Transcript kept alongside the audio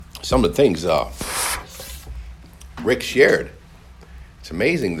some of the things Rick shared. It's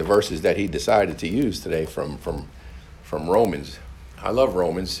amazing the verses that he decided to use today from Romans. I love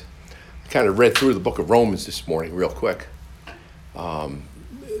Romans. I kind of read through the book of Romans this morning real quick.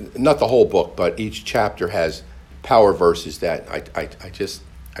 Not the whole book, but each chapter has power verses that I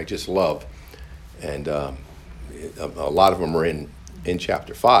just love, and a lot of them are in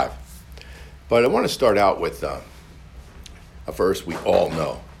chapter 5. But I want to start out with a verse we all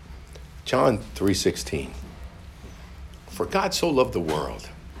know, John 3:16. For God so loved the world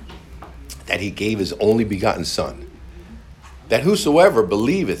that he gave his only begotten Son, that whosoever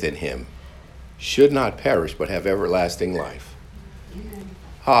believeth in him should not perish but have everlasting life.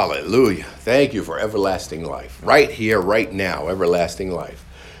 Hallelujah. Thank you for everlasting life. Right here, right now, everlasting life.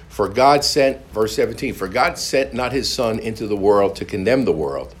 For God sent, verse 17, for God sent not his Son into the world to condemn the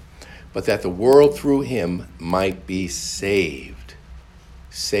world, but that the world through him might be saved.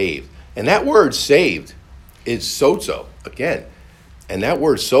 Saved. And that word saved is sozo, again. And that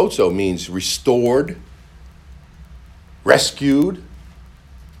word sozo means restored, rescued,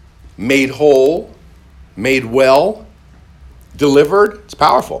 made whole, made well, delivered. It's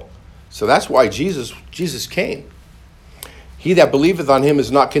powerful. So that's why Jesus came. He that believeth on him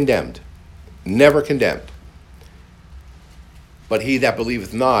is not condemned, never condemned. But he that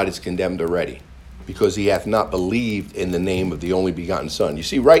believeth not is condemned already, because he hath not believed in the name of the only begotten Son. You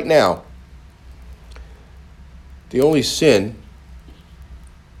see, right now, the only sin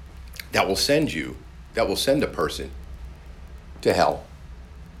that will send a person to hell,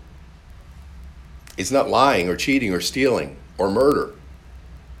 is not lying or cheating or stealing or murder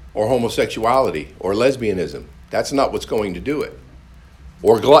or homosexuality or lesbianism. That's not what's going to do it.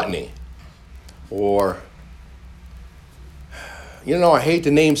 Or gluttony. Or, I hate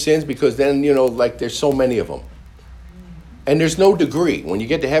to name sins because then, there's so many of them. And there's no degree. When you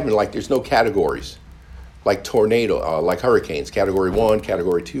get to heaven, there's no categories. Like like hurricanes, category 1,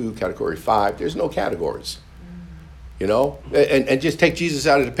 category 2, category 5. There's no categories. And just take Jesus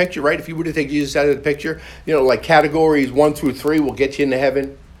out of the picture, right? If you were to take Jesus out of the picture, like categories 1 through 3 will get you into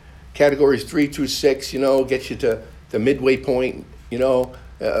heaven. Categories 3 through 6, get you to the midway point,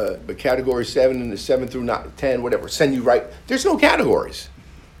 but category 7 and the 7 through 10, whatever, send you right. There's no categories.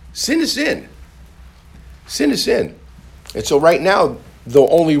 Sin is sin. Sin is sin. And so right now, the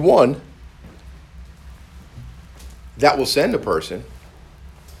only one that will send a person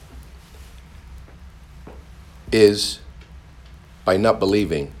is by not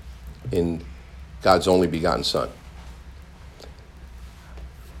believing in God's only begotten Son.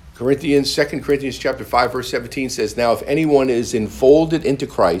 2 Corinthians chapter 5, verse 17 says, now if anyone is enfolded into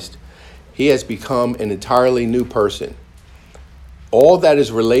Christ, he has become an entirely new person. All that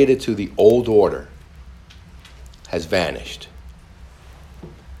is related to the old order has vanished.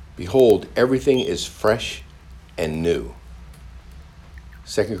 Behold, everything is fresh and new.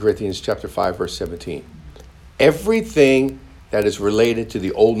 2 Corinthians chapter 5, verse 17. Everything that is related to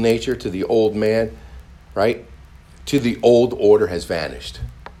the old nature, to the old man, right, to the old order has vanished.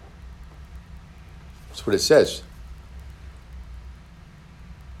 That's what it says.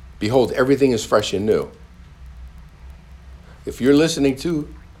 Behold, everything is fresh and new. If you're listening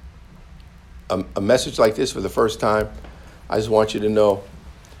to a message like this for the first time, I just want you to know,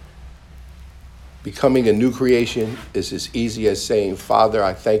 becoming a new creation is as easy as saying, Father,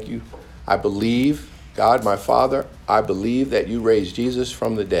 I thank you. I believe, God, my Father, I believe that you raised Jesus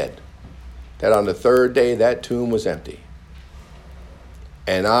from the dead, that on the third day that tomb was empty.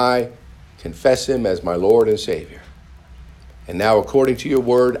 And I confess him as my Lord and Savior. And now, according to your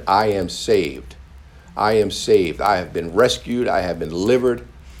word, I am saved. I am saved. I have been rescued. I have been delivered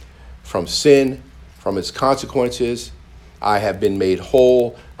from sin, from its consequences. I have been made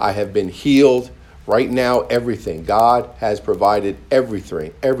whole. I have been healed. Right now, everything. God has provided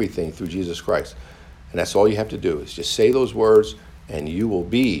everything through Jesus Christ. And that's all you have to do is just say those words, and you will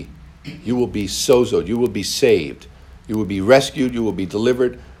be sozoed. You will be saved. You will be rescued. You will be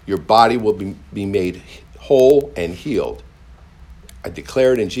delivered. Your body will be made whole and healed. I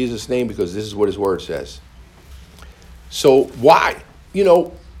declare it in Jesus' name because this is what his word says. So why?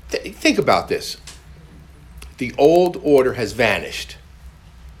 Think about this. The old order has vanished.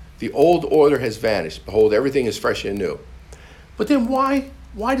 The old order has vanished. Behold, everything is fresh and new. But then why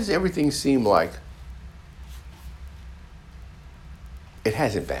does everything seem like it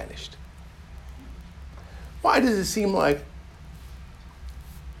hasn't vanished? Why does it seem like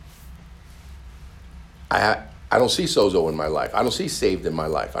I don't see sozo in my life? I don't see saved in my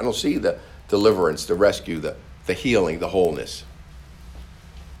life. I don't see the deliverance, the rescue, the healing, the wholeness.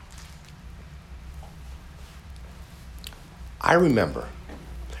 I remember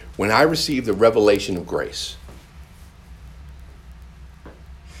when I received the revelation of grace.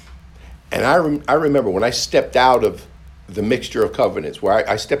 And I remember when I stepped out of the mixture of covenants, where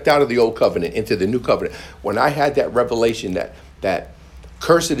I stepped out of the old covenant into the new covenant, when I had that revelation that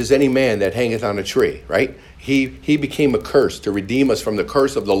cursed is any man that hangeth on a tree, right? He became a curse to redeem us from the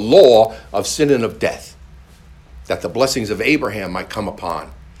curse of the law of sin and of death, that the blessings of Abraham might come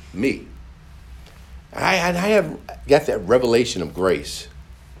upon me. And I have got that revelation of grace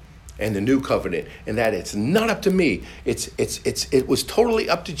and the new covenant, and that it's not up to me. It was totally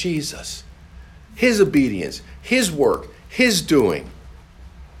up to Jesus. His obedience, his work, his doing.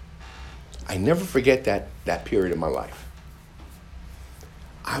 I never forget that period of my life.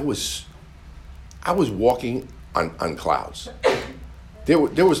 I was walking on clouds. There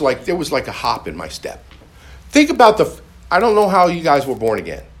was like a hop in my step. Think about I don't know how you guys were born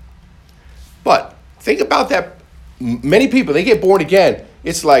again, but think about that. Many people, they get born again.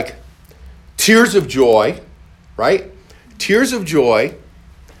 It's like tears of joy, right? Tears of joy.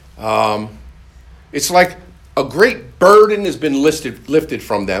 It's like a great burden has been lifted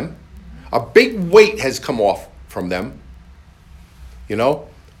from them. A big weight has come off from them. You know?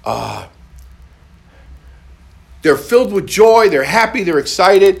 They're filled with joy. They're happy. They're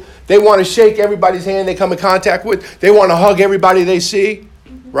excited. They want to shake everybody's hand they come in contact with. They want to hug everybody they see,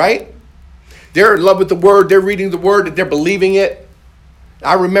 right? They're in love with the word. They're reading the word. They're believing it.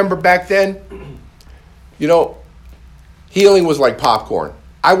 I remember back then, you know, healing was like popcorn.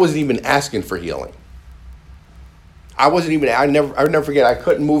 I wasn't even asking for healing. I'll never forget, I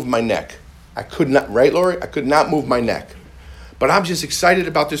couldn't move my neck. I could not, right, Lori? I could not move my neck. But I'm just excited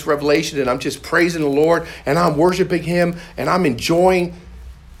about this revelation, and I'm just praising the Lord, and I'm worshiping him, and I'm enjoying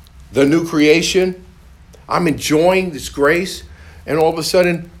the new creation. I'm enjoying this grace. And all of a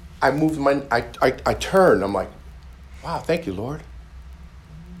sudden, I turn. I'm like, wow, thank you, Lord.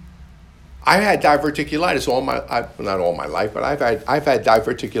 I had diverticulitis not all my life, but I've had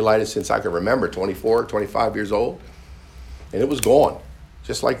diverticulitis since I can remember, 24, 25 years old. And it was gone,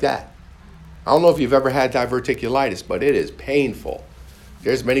 just like that. I don't know if you've ever had diverticulitis, but it is painful.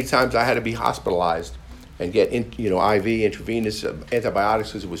 There's many times I had to be hospitalized and get IV, intravenous antibiotics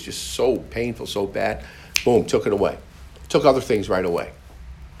because it was just so painful, so bad. Boom, took it away. Took other things right away.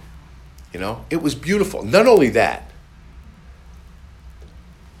 You know, it was beautiful. Not only that,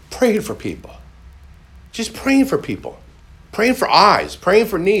 praying for people. Just praying for people. Praying for eyes, praying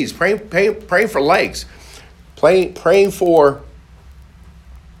for knees, praying for legs, praying for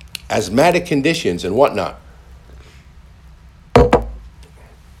asthmatic conditions and whatnot.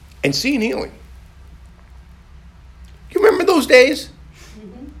 And seeing healing. You remember those days?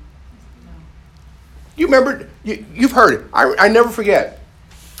 Mm-hmm. You remember, you've heard it. I never forget.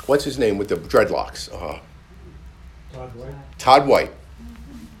 What's his name with the dreadlocks? Todd White. Todd White.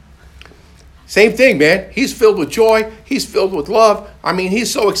 Same thing, man. He's filled with joy. He's filled with love. I mean,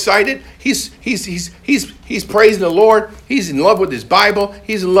 he's so excited. He's praising the Lord. He's in love with his Bible.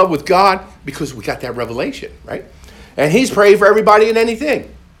 He's in love with God because we got that revelation, right? And he's praying for everybody and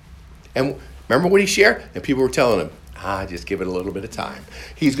anything. And remember what he shared? And people were telling him, just give it a little bit of time.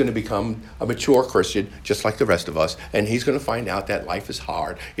 He's going to become a mature Christian just like the rest of us. And he's going to find out that life is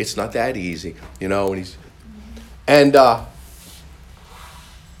hard. It's not that easy, you know. And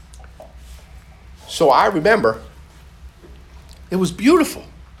so I remember it was beautiful.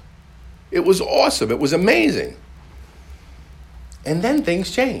 It was awesome. It was amazing. And then things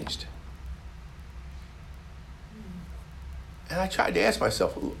changed. And I tried to ask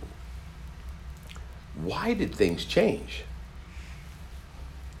myself, why did things change?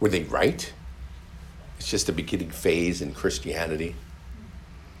 Were they right? It's just a beginning phase in Christianity.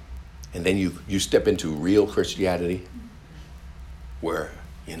 And then you step into real Christianity where,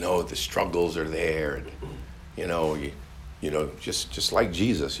 you know, the struggles are there. And, you know, just like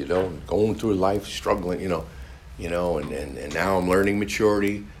Jesus, you know, going through life, struggling, and now I'm learning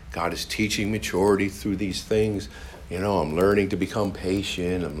maturity. God is teaching maturity through these things. You know, I'm learning to become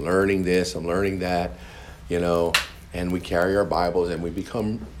patient. I'm learning this. I'm learning that, you know, and we carry our Bibles and we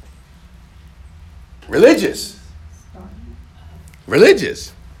become religious.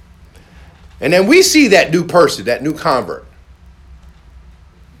 And then we see that new person, that new convert.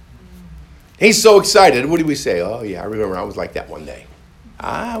 He's so excited. What do we say? Oh, yeah, I remember I was like that one day.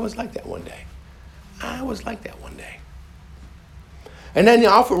 I was like that one day. And then you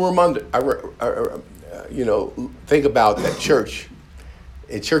often think about that church,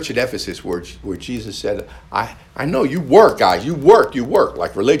 a church at Ephesus where Jesus said, I know you work, guys. You work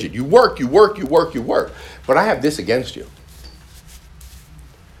like religion. You work. But I have this against you.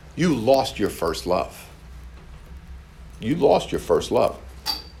 You lost your first love.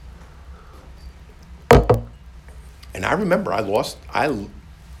 And I remember I was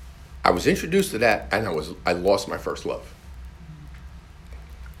introduced to that, and I lost my first love.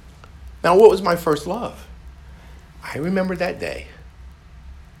 Now, what was my first love? I remember that day.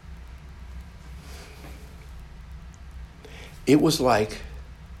 It was like,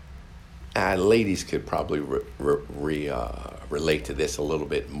 ladies could probably relate to this a little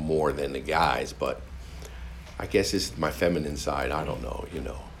bit more than the guys, but I guess it's my feminine side. I don't know,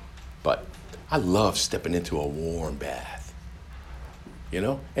 But I love stepping into a warm bath,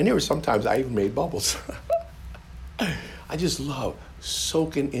 And there were sometimes I even made bubbles. I just love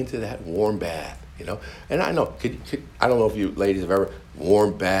soaking into that warm bath, And I know, I don't know if you ladies have ever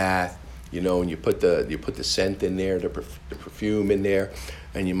warm bath, and you put the scent in there, the perfume in there,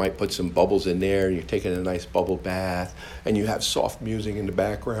 and you might put some bubbles in there, and you're taking a nice bubble bath, and you have soft music in the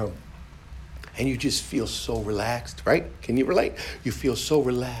background, and you just feel so relaxed, right? Can you relate? You feel so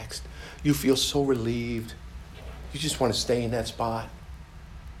relaxed. You feel so relieved. You just want to stay in that spot.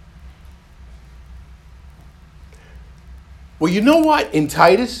 Well, you know what? In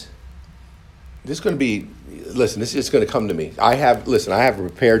Titus, this is going to be, listen, this is just going to come to me. I have a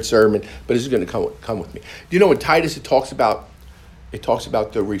prepared sermon, but this is going to come with me. Do you know in Titus it talks about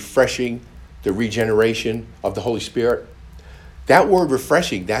the refreshing, the regeneration of the Holy Spirit? That word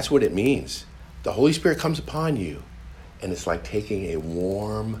refreshing, that's what it means. The Holy Spirit comes upon you, and it's like taking a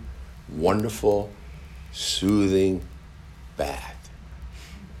warm, wonderful, soothing bath.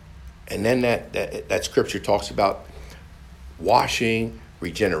 And then that scripture talks about washing,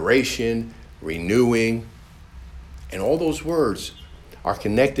 regeneration, renewing, and all those words are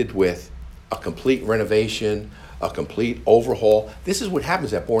connected with a complete renovation, a complete overhaul. This is what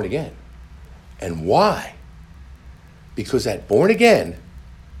happens at born again. And why? Because at born again,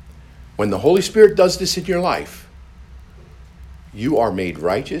 when the Holy Spirit does this in your life, you are made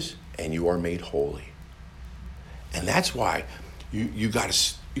righteous and you are made holy. And that's why you got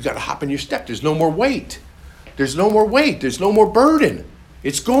to hop in your step. There's no more weight. There's no more weight. There's no more burden.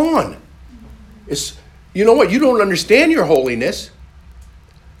 It's gone. You know what? You don't understand your holiness.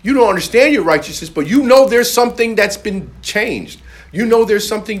 You don't understand your righteousness, but you know there's something that's been changed. You know there's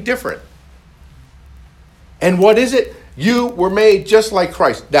something different. And what is it? You were made just like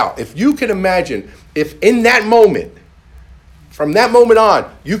Christ. Now, if you can imagine, if in that moment, from that moment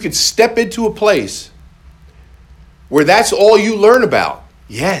on, you could step into a place where that's all you learn about.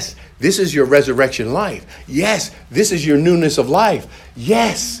 Yes, this is your resurrection life. Yes, this is your newness of life.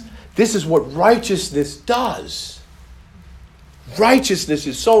 Yes, this is what righteousness does. Righteousness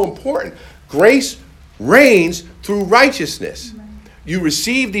is so important. Grace reigns through righteousness. You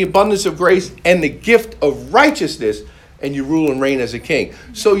receive the abundance of grace and the gift of righteousness, and you rule and reign as a king.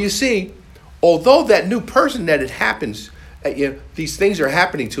 So you see, although that new person that it happens, these things are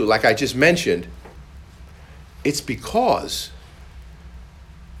happening to, like I just mentioned, it's because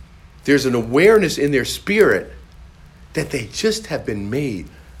there's an awareness in their spirit that they just have been made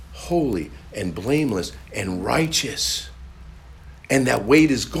holy and blameless and righteous. And that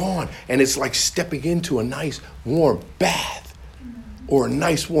weight is gone. And it's like stepping into a nice warm bath or a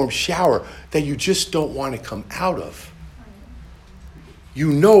nice warm shower that you just don't want to come out of.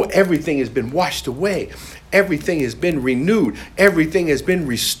 You know everything has been washed away. Everything has been renewed. Everything has been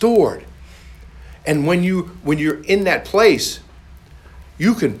restored. And when you're in that place,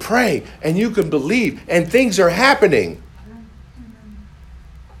 you can pray and you can believe and things are happening.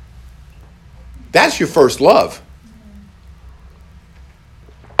 That's your first love.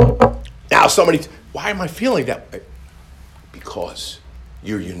 Now why am I feeling that way? Because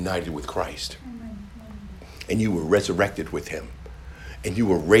you're united with Christ. And you were resurrected with him. And you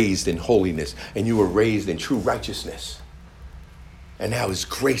were raised in holiness. And you were raised in true righteousness. And now his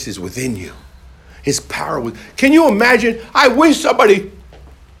grace is within you. His power. Can you imagine? I wish somebody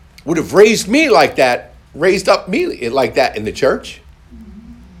would have raised me like that, raised up me like that in the church.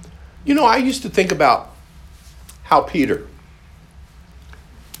 I used to think about how Peter,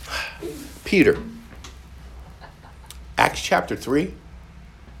 Acts chapter 3,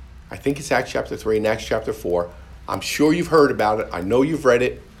 I think it's Acts chapter 3 and Acts chapter 4. I'm sure you've heard about it. I know you've read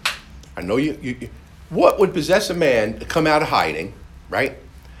it. I know you. What would possess a man to come out of hiding, right?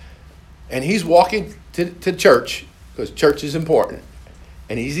 And he's walking to church, because church is important.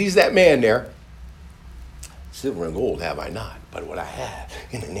 And he sees that man there. Silver and gold have I not, but what I have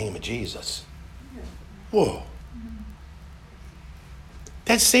in the name of Jesus. Whoa.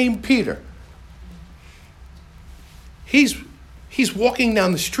 That same Peter. He's walking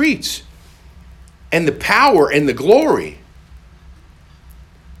down the streets. And the power and the glory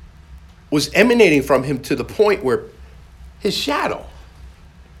was emanating from him to the point where his shadow.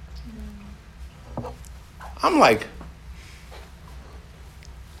 I'm like,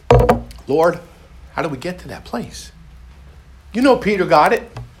 Lord, how do we get to that place? You know Peter got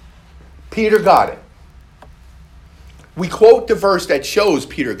it. Peter got it. We quote the verse that shows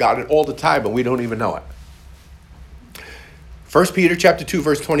Peter got it all the time, but we don't even know it. 1 Peter chapter 2,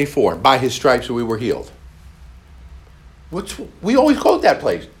 verse 24. By his stripes we were healed. We always quote that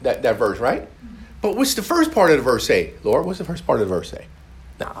place, that verse, right? But what's the first part of the verse say? Lord, what's the first part of the verse say?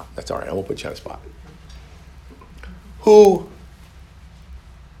 Nah, that's all right. I won't put you on the spot. Who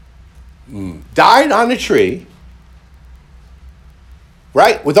died on the tree,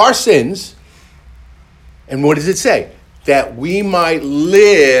 right, with our sins. And what does it say? That we might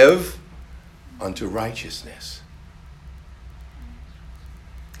live unto righteousness.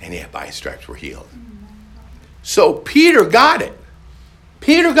 And yeah, by his stripes we're healed. So Peter got it.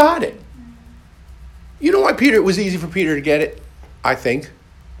 Peter got it. You know why it was easy for Peter to get it? I think.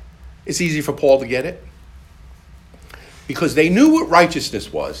 It's easy for Paul to get it. Because they knew what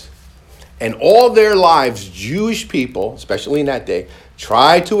righteousness was. And all their lives, Jewish people, especially in that day,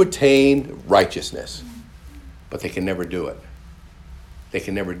 tried to attain righteousness. But they can never do it. They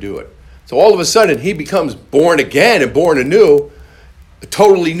can never do it. So all of a sudden, he becomes born again and born anew, a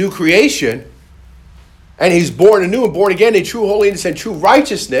totally new creation. And he's born anew and born again in true holiness and true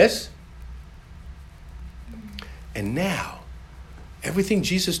righteousness. And now, everything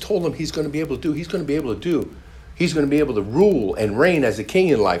Jesus told him he's going to be able to do, he's going to be able to do. He's going to be able to rule and reign as a king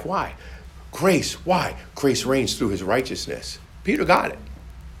in life. Why? Grace. Why? Grace reigns through his righteousness. Peter got it.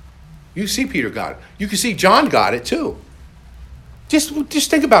 You see Peter got it. You can see John got it too. Just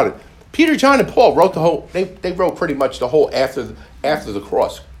think about it. Peter, John, and Paul wrote the whole, they wrote pretty much the whole after the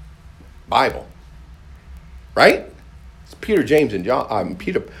cross Bible. Right? It's Peter, James, and John.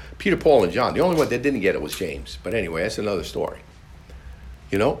 Peter, Paul, and John. The only one that didn't get it was James. But anyway, that's another story.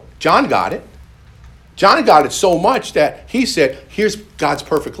 You know, John got it. John got it so much that he said, here's God's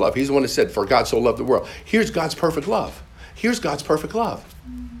perfect love. He's the one that said, for God so loved the world. Here's God's perfect love. Here's God's perfect love.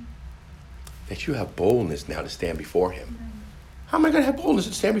 That you have boldness now to stand before him. How am I going to have boldness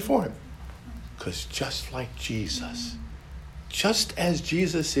to stand before him? Because just like Jesus, just as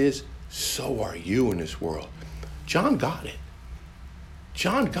Jesus is, so are you in this world. John got it.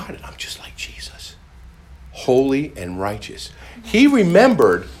 John got it. I'm just like Jesus. Holy and righteous. He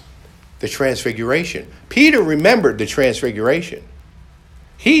remembered the transfiguration. Peter remembered the transfiguration.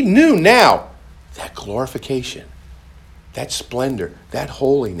 He knew now that glorification, that splendor, that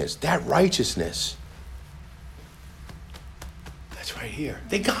holiness, that righteousness. That's right here.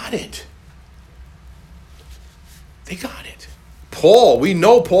 They got it. They got it. Paul, we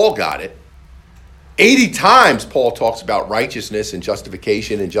know Paul got it. 80 times Paul talks about righteousness and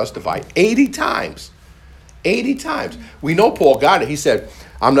justification and justified. 80 times. 80 times. We know Paul got it. He said,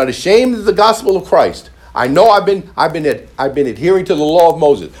 I'm not ashamed of the gospel of Christ. I know I've been adhering to the law of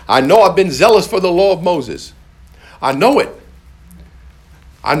Moses. I know I've been zealous for the law of Moses. I know it.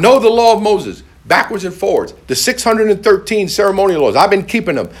 I know the law of Moses, backwards and forwards. The 613 ceremonial laws. I've been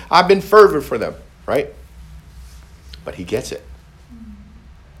keeping them. I've been fervent for them, right? But he gets it.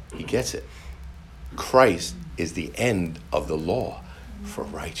 He gets it. Christ is the end of the law for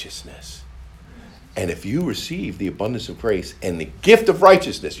righteousness. And if you receive the abundance of grace and the gift of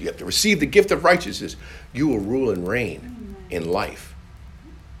righteousness, you have to receive the gift of righteousness, you will rule and reign in life.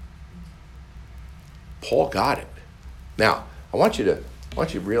 Paul got it. Now, I want you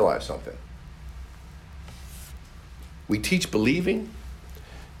to realize something. We teach believing.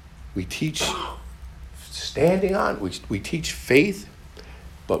 We teach standing on. We teach faith.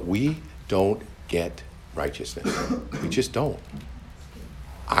 But we don't get righteousness. We just don't.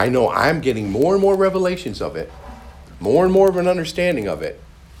 I know I'm getting more and more revelations of it, more and more of an understanding of it,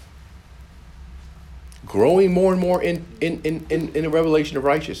 growing more and more in a revelation of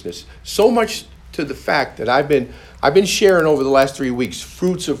righteousness. So much to the fact that I've been sharing over the last 3 weeks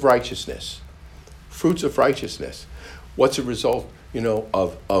fruits of righteousness. Fruits of righteousness. What's a result,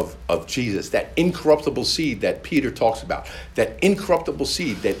 of Jesus, that incorruptible seed that Peter talks about, that incorruptible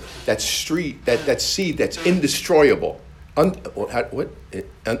seed, that seed that's undestroyable. Undestroyable? Yeah.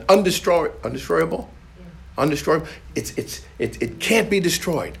 Undestroyable? It can't be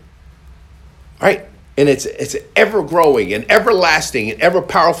destroyed. Right? And it's an ever-growing and everlasting and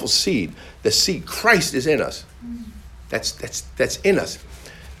ever-powerful seed. The seed, Christ is in us. That's in us.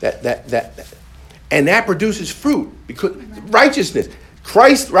 And that produces fruit. Because righteousness.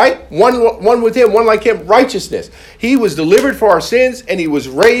 Christ, right? One with him, one like him, righteousness. He was delivered for our sins and he was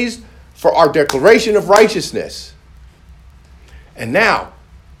raised for our declaration of righteousness. And now,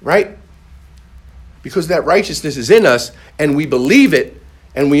 right? Because that righteousness is in us and we believe it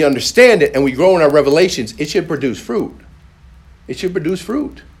and we understand it and we grow in our revelations, it should produce fruit. It should produce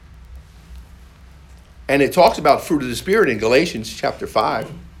fruit. And it talks about fruit of the Spirit in Galatians chapter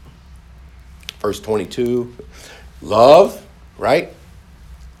 5, verse 22. Love, right?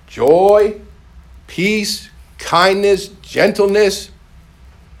 Joy, peace, kindness, gentleness,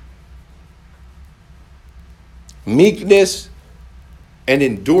 meekness, and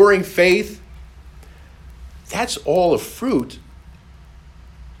enduring faith. That's all a fruit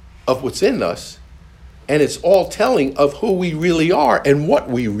of what's in us. And it's all telling of who we really are and what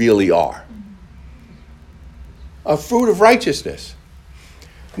we really are. A fruit of righteousness.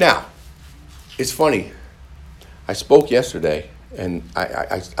 Now, it's funny. I spoke yesterday, and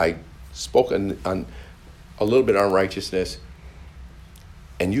I spoke on a little bit on righteousness,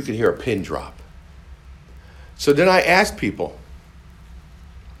 and you could hear a pin drop. So then I asked people,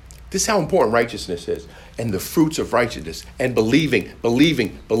 this is how important righteousness is, and the fruits of righteousness, and believing.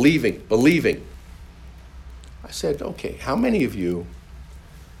 I said, okay, how many of you,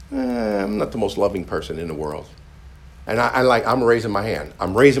 I'm not the most loving person in the world. And I'm raising my hand.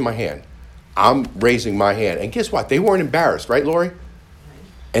 I'm raising my hand. And guess what? They weren't embarrassed, right, Lori?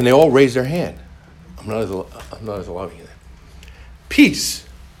 And they all raised their hand. I'm not as loving as that. Peace.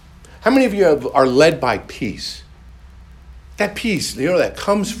 How many of you are led by peace? That peace, that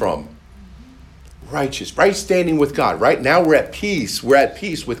comes from righteous, right standing with God. Right now we're at peace. We're at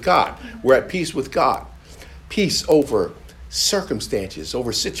peace with God. We're at peace with God. Peace over circumstances,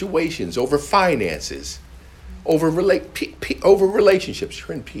 over situations, over finances, over relationships.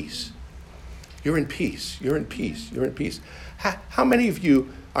 You're in peace. You're in peace. You're in peace. You're in peace. How many of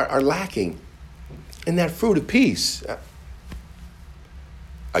you are lacking in that fruit of peace?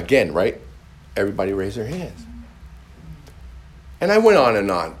 Again, right? Everybody raise their hands. And I went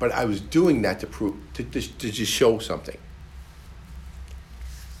on, but I was doing that to just show something.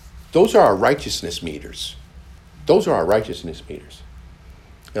 Those are our righteousness meters. Those are our righteousness meters.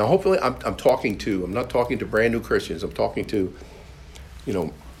 Now, hopefully, I'm not talking to brand new Christians. I'm talking to,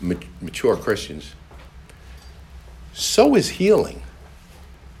 mature Christians. So is healing.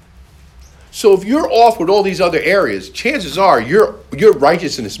 So if you're off with all these other areas, chances are your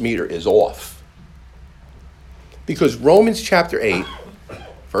righteousness meter is off. Because Romans chapter 8,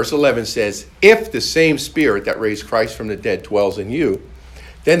 verse 11 says, if the same Spirit that raised Christ from the dead dwells in you,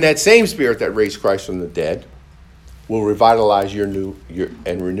 then that same Spirit that raised Christ from the dead will revitalize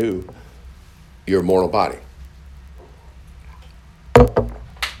and renew your mortal body. But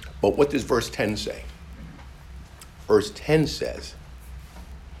what does verse 10 say? Verse 10 says,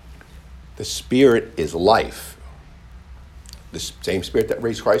 the Spirit is life. The same Spirit that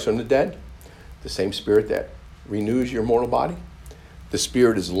raised Christ from the dead, the same Spirit that renews your mortal body. The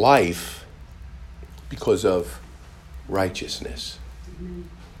Spirit is life because of righteousness.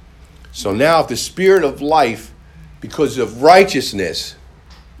 So now if the Spirit of life because of righteousness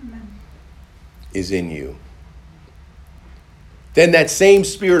is in you, then that same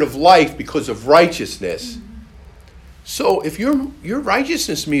Spirit of life because of righteousness. So if your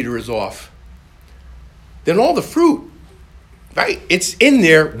righteousness meter is off, then all the fruit, right? It's in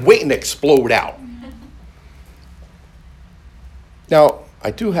there waiting to explode out. Now,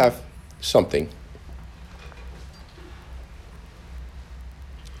 I do have something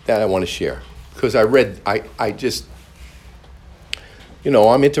that I want to share. Because I'm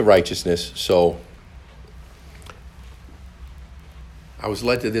into righteousness, so I was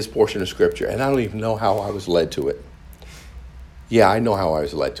led to this portion of Scripture, and I don't even know how I was led to it. Yeah, I know how I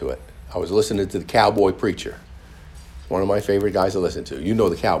was led to it. I was listening to the Cowboy Preacher. One of my favorite guys to listen to. You know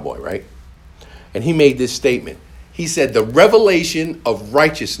the Cowboy, right? And he made this statement. He said, the revelation of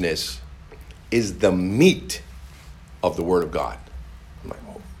righteousness is the meat of the Word of God. I'm like,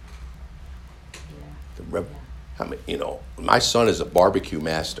 oh. My son is a barbecue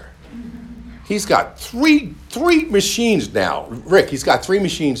master. He's got three machines now. Rick, he's got 3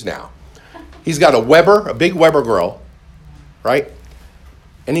 machines now. He's got a big Weber grill, right?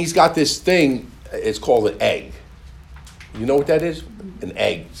 And he's got this thing, it's called an egg. You know what that is? An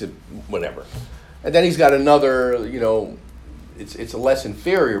egg, whatever. And then he's got another, it's a less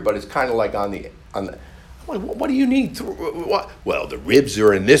inferior, but it's kind of like on the. What do you need? Well, the ribs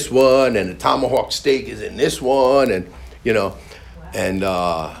are in this one, and the tomahawk steak is in this one, and and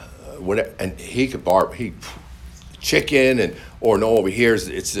whatever. And he could chicken, over here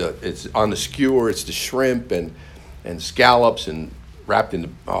it's on the skewer. It's the shrimp and scallops and wrapped in the.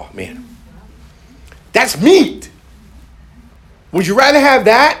 Oh man, that's meat. Would you rather have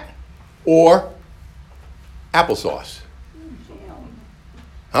that or applesauce?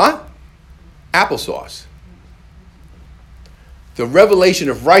 Huh? Applesauce. The revelation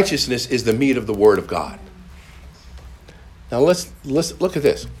of righteousness is the meat of the Word of God. Now let's look at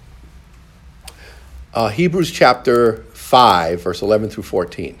this. Hebrews chapter 5, verse 11 through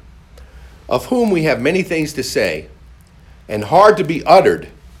 14. Of whom we have many things to say, and hard to be uttered,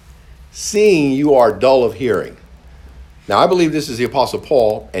 seeing you are dull of hearing. Now, I believe this is the Apostle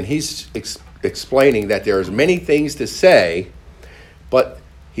Paul, and he's explaining that there's many things to say, but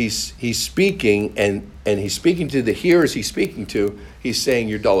he's speaking, and he's speaking to the hearers he's speaking to. He's saying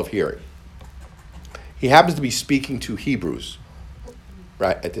you're dull of hearing. He happens to be speaking to Hebrews,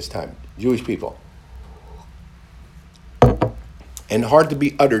 right, at this time, Jewish people. And hard to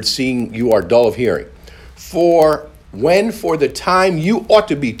be uttered, seeing you are dull of hearing. For when for the time you ought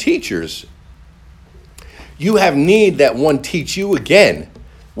to be teachers, you have need that one teach you again,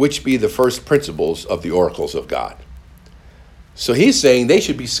 which be the first principles of the oracles of God. So he's saying they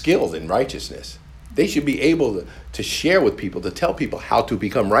should be skilled in righteousness. They should be able to share with people, to tell people how to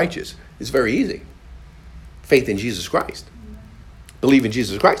become righteous. It's very easy. Faith in Jesus Christ. Believe in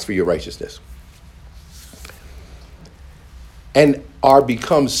Jesus Christ for your righteousness. And are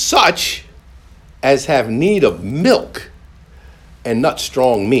become such as have need of milk and not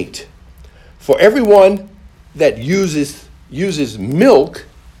strong meat. For everyone that uses milk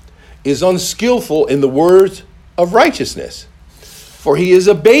is unskillful in the words of righteousness, for he is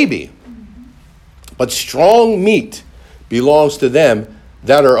a baby. But strong meat belongs to them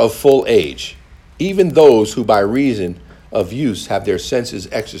that are of full age, even those who by reason of use have their senses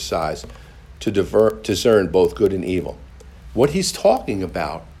exercised to discern both good and evil. What he's talking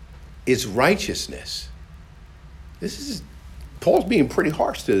about is righteousness. Paul's being pretty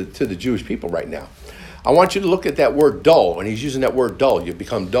harsh to the Jewish people right now. I want you to look at that word dull. When he's using that word dull, you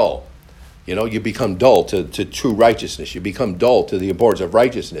become dull. You become dull to true righteousness. You become dull to the importance of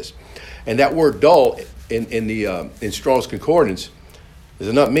righteousness. And that word dull in Strong's Concordance, this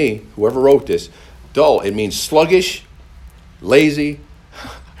is not me, whoever wrote this, dull, it means sluggish, lazy,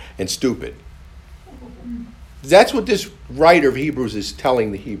 and stupid. That's what this writer of Hebrews is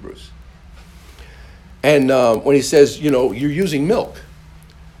telling the Hebrews. And when he says, you're using milk.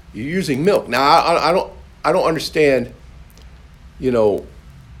 You're using milk. Now, I don't understand,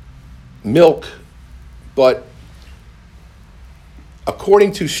 milk, but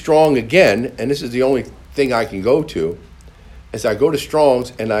according to Strong again, and this is the only thing I can go to, as I go to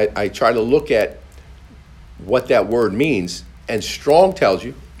Strong's and I try to look at what that word means, and Strong tells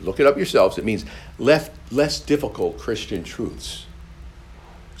you, look it up yourselves, it means less difficult Christian truths.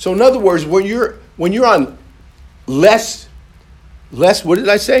 So in other words, when you're on less, what did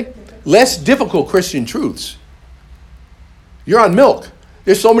I say? Less difficult Christian truths, you're on milk.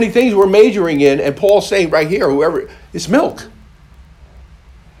 There's so many things we're majoring in, and Paul's saying right here, it's milk.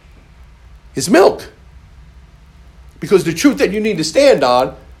 It's milk. Because the truth that you need to stand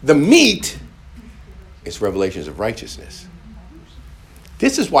on, the meat, is revelations of righteousness.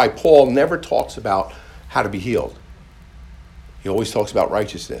 This is why Paul never talks about how to be healed. He always talks about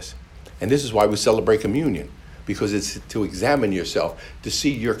righteousness. And this is why we celebrate communion, because it's to examine yourself, to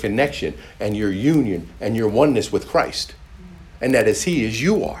see your connection and your union and your oneness with Christ. And that as he is,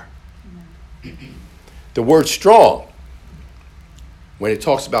 you are. The word strong, when it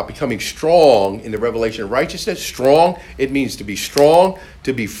talks about becoming strong in the revelation of righteousness, strong, it means to be strong,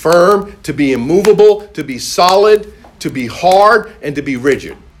 to be firm, to be immovable, to be solid, to be hard, and to be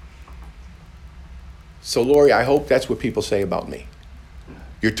rigid. So, Lori, I hope that's what people say about me.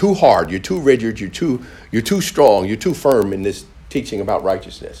 You're too hard, you're too rigid, you're too strong, you're too firm in this teaching about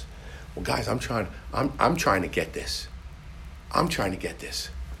righteousness. Well, guys, I'm trying to get this. I'm trying to get this.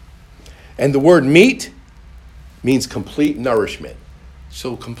 And the word meat means complete nourishment.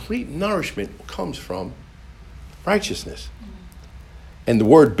 So complete nourishment comes from righteousness. And the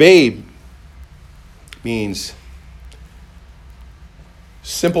word babe means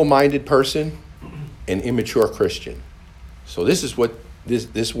simple-minded person and immature Christian. So this is what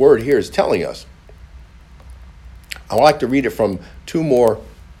this word here is telling us. I would like to read it from two more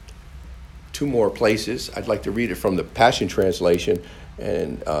places. I'd like to read it from the Passion Translation,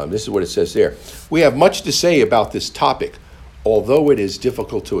 and this is what it says there. We have much to say about this topic, although it is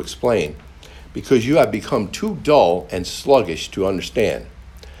difficult to explain, because you have become too dull and sluggish to understand.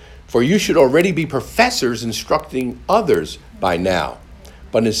 For you should already be professors instructing others by now,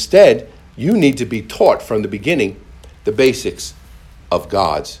 but instead you need to be taught from the beginning the basics of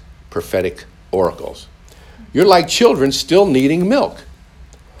God's prophetic oracles. You're like children still needing milk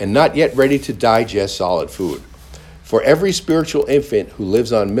and not yet ready to digest solid food. For every spiritual infant who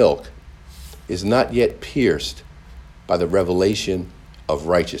lives on milk is not yet pierced by the revelation of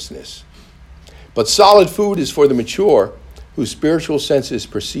righteousness. But solid food is for the mature, whose spiritual senses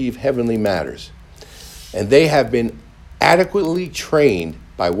perceive heavenly matters, and they have been adequately trained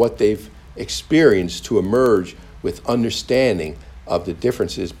by what they've experience to emerge with understanding of the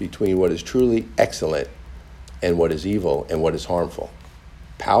differences between what is truly excellent and what is evil and what is harmful.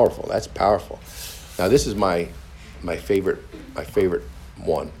 Powerful. That's powerful. Now, this is my favorite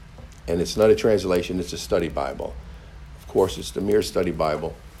one, and it's not a translation. It's a study Bible. Of course, it's the Mere Study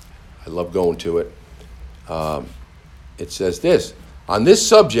Bible. I love going to it. It says this: on this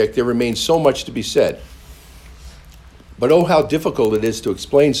subject, there remains so much to be said. But oh, how difficult it is to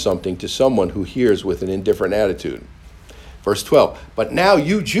explain something to someone who hears with an indifferent attitude. Verse 12, but now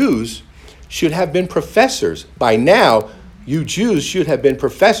you Jews should have been professors. By now, you Jews should have been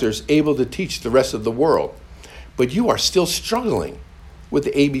professors able to teach the rest of the world. But you are still struggling with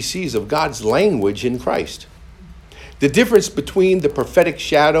the ABCs of God's language in Christ. The difference between the prophetic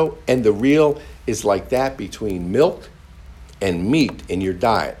shadow and the real is like that between milk and meat in your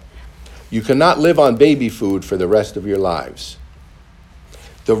diet. You cannot live on baby food for the rest of your lives.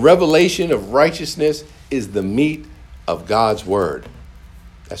 The revelation of righteousness is the meat of God's word.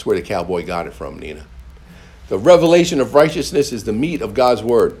 That's where the cowboy got it from, Nina. The revelation of righteousness is the meat of God's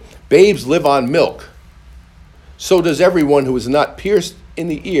word. Babes live on milk. So does everyone who is not pierced in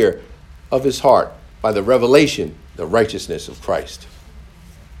the ear of his heart by the revelation, the righteousness of Christ.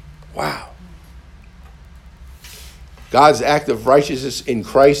 Wow. God's act of righteousness in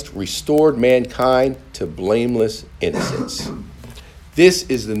Christ restored mankind to blameless innocence. This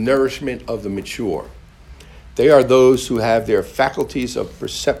is the nourishment of the mature. They are those who have their faculties of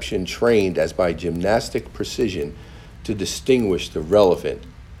perception trained as by gymnastic precision to distinguish the relevant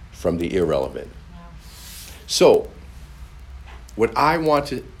from the irrelevant. So, what I want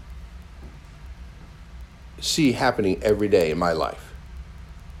to see happening every day in my life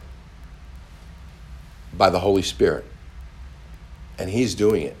by the Holy Spirit, and he's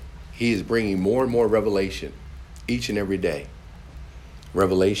doing it. He is bringing more and more revelation each and every day.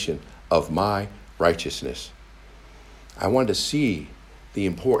 Revelation of my righteousness. I want to see the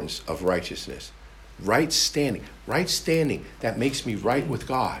importance of righteousness. Right standing that makes me right with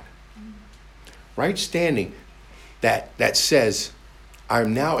God. Right standing that says,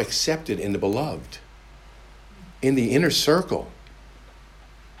 I'm now accepted in the beloved, in the inner circle.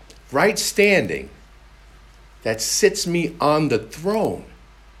 Right standing that sits me on the throne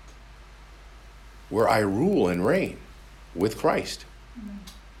where I rule and reign with Christ.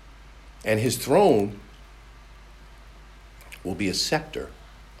 And his throne will be a scepter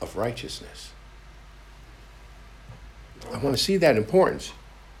of righteousness. I want to see that importance.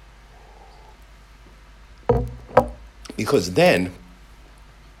 Because then,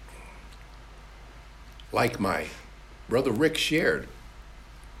 like my brother Rick shared,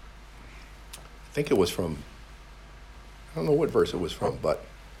 I think it was from, I don't know what verse it was from, but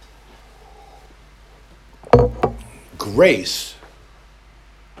grace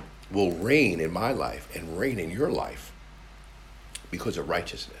will reign in my life and reign in your life because of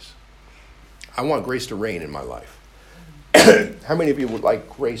righteousness. I want grace to reign in my life. How many of you would like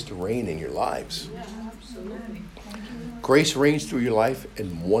grace to reign in your lives? Yeah, absolutely. Grace reigns through your life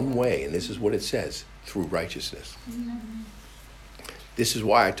in one way, and this is what it says, through righteousness. This is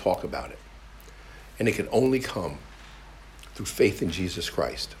why I talk about it. And it can only come through faith in Jesus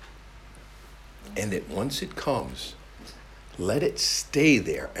Christ. And that once it comes, let it stay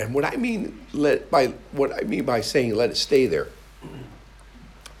there. And what I mean by saying let it stay there,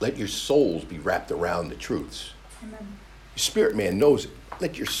 let your souls be wrapped around the truths. Amen. Your spirit man knows it.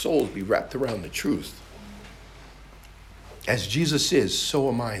 Let your souls be wrapped around the truth. As Jesus is, so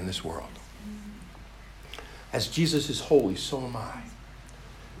am I in this world. As Jesus is holy, so am I.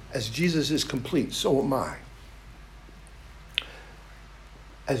 As Jesus is complete, so am I.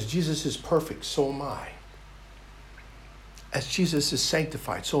 As Jesus is perfect, so am I. As Jesus is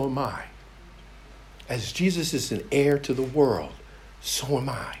sanctified, so am I. As Jesus is an heir to the world, so am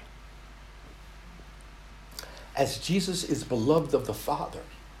I. As Jesus is beloved of the Father,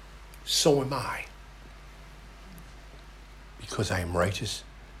 so am I. Because I am righteous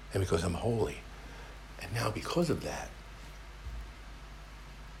and because I'm holy. And now because of that,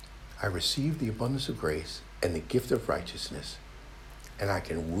 I receive the abundance of grace and the gift of righteousness, and I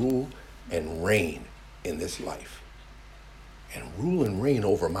can rule and reign in this life. And rule and reign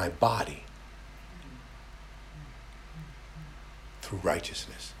over my body through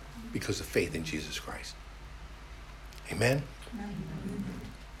righteousness because of faith in Jesus Christ. Amen?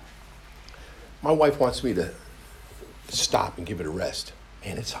 My wife wants me to stop and give it a rest.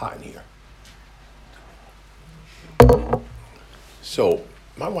 Man, it's hot in here. So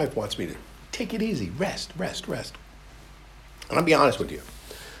my wife wants me to take it easy, rest. And I'll be honest with you.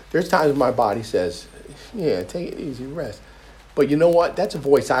 There's times my body says, yeah, take it easy, rest. But you know what? That's a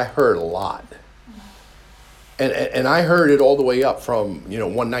voice I heard a lot. And I heard it all the way up from,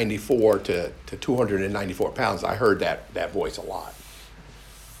 194 to 294 pounds. I heard that voice a lot.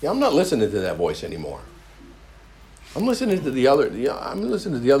 Yeah, I'm not listening to that voice anymore. I'm listening to the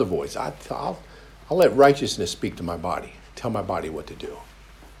other voice. I'll let righteousness speak to my body, tell my body what to do.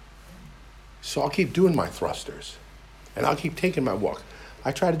 So I'll keep doing my thrusters, and I'll keep taking my walks.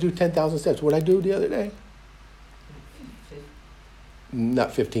 I try to do 10,000 steps. What did I do the other day?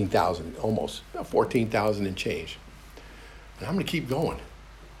 Not 15,000, almost, about 14,000 and change. And I'm going to keep going.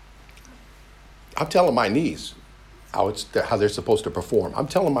 I'm telling my knees how they're supposed to perform. I'm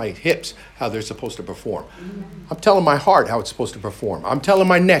telling my hips how they're supposed to perform. I'm telling my heart how it's supposed to perform. I'm telling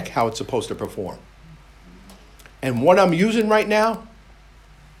my neck how it's supposed to perform. And what I'm using right now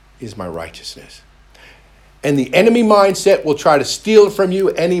is my righteousness. And the enemy mindset will try to steal it from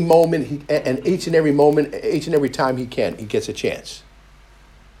you any moment, and each and every time he can, he gets a chance.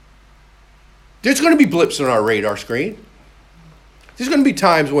 There's going to be blips on our radar screen. There's going to be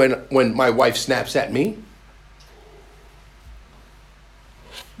times when my wife snaps at me.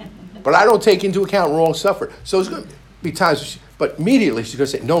 But I don't take into account wrong suffered. So there's going to be times, but immediately she's going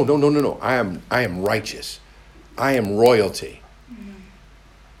to say, no. I am righteous. I am royalty.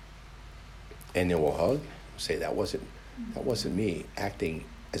 And then we'll hug, say that wasn't me acting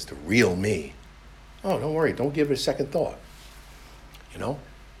as the real me. Oh, don't worry, don't give it a second thought.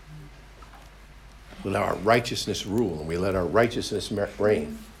 We let our righteousness rule, and we let our righteousness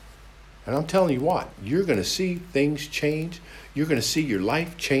reign. And I'm telling you what, you're going to see things change. You're going to see your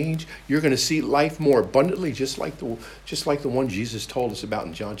life change. You're going to see life more abundantly, just like the one Jesus told us about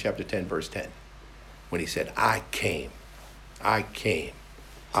in John chapter 10, verse 10, when he said, I came. And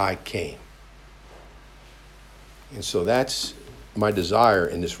so that's my desire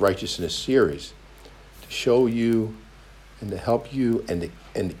in this righteousness series, to show you and to help you and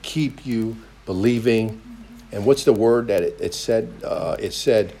to keep you believing. And what's the word that it said? It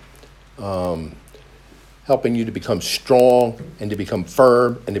said helping you to become strong and to become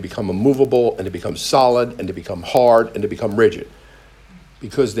firm and to become immovable and to become solid and to become hard and to become rigid.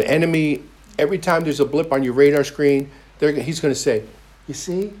 Because the enemy, every time there's a blip on your radar screen, he's going to say, you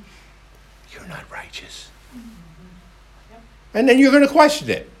see, you're not righteous. And then you're going to question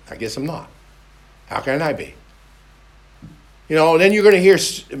it. I guess I'm not. How can I be? Then you're going to hear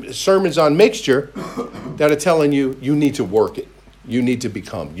sermons on mixture that are telling you, you need to work it. You need to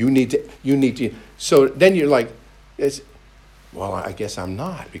become. You need to. So then you're like, well, I guess I'm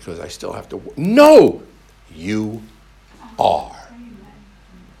not, because I still have to work. No, you are.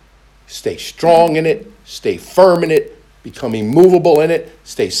 Stay strong in it. Stay firm in it. Become immovable in it.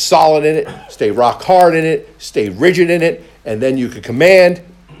 Stay solid in it. Stay rock hard in it. Stay rigid in it. And then you can command.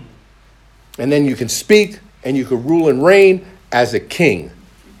 And then you can speak. And you can rule and reign as a king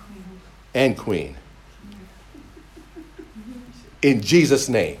and queen. In Jesus'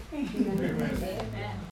 name.